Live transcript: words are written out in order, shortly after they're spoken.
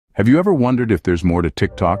Have you ever wondered if there's more to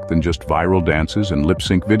TikTok than just viral dances and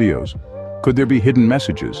lip-sync videos? Could there be hidden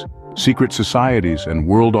messages, secret societies, and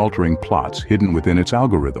world-altering plots hidden within its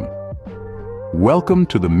algorithm? Welcome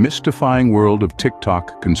to the mystifying world of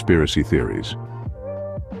TikTok conspiracy theories.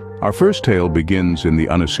 Our first tale begins in the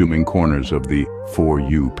unassuming corners of the For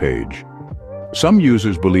You page. Some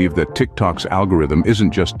users believe that TikTok's algorithm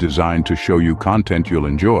isn't just designed to show you content you'll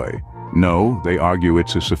enjoy. No, they argue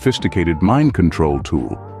it's a sophisticated mind control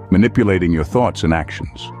tool, manipulating your thoughts and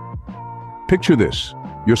actions. Picture this.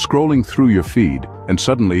 You're scrolling through your feed, and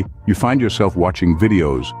suddenly you find yourself watching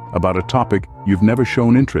videos about a topic you've never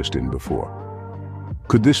shown interest in before.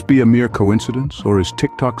 Could this be a mere coincidence, or is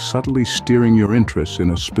TikTok subtly steering your interests in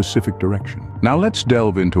a specific direction? Now let's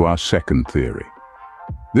delve into our second theory.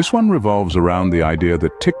 This one revolves around the idea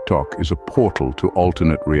that TikTok is a portal to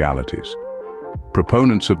alternate realities.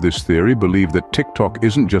 Proponents of this theory believe that TikTok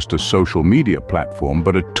isn't just a social media platform,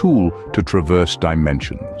 but a tool to traverse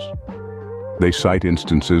dimensions. They cite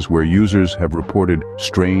instances where users have reported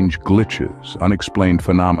strange glitches, unexplained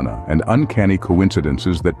phenomena, and uncanny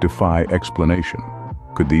coincidences that defy explanation.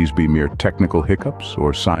 Could these be mere technical hiccups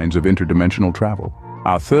or signs of interdimensional travel?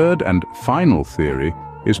 Our third and final theory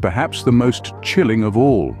is perhaps the most chilling of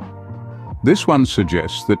all. This one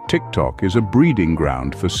suggests that TikTok is a breeding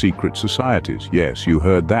ground for secret societies. Yes, you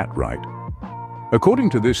heard that right. According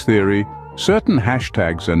to this theory, certain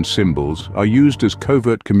hashtags and symbols are used as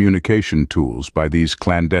covert communication tools by these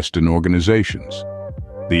clandestine organizations.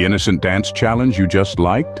 The innocent dance challenge you just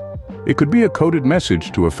liked? It could be a coded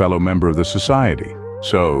message to a fellow member of the society.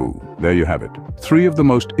 So, there you have it. 3 of the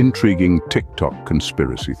most intriguing TikTok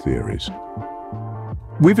conspiracy theories.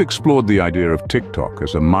 We've explored the idea of TikTok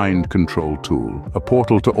as a mind control tool, a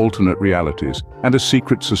portal to alternate realities, and a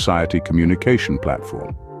secret society communication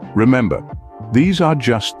platform. Remember, these are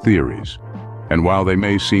just theories, and while they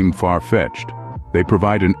may seem far-fetched, they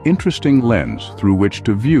provide an interesting lens through which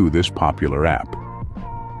to view this popular app.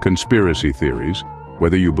 Conspiracy theories,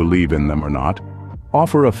 whether you believe in them or not,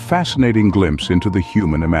 offer a fascinating glimpse into the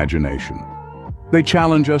human imagination. They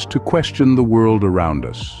challenge us to question the world around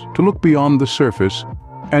us, to look beyond the surface,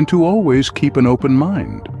 and to always keep an open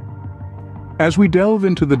mind. As we delve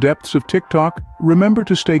into the depths of TikTok, remember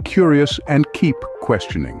to stay curious and keep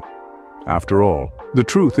questioning. After all, the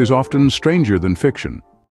truth is often stranger than fiction.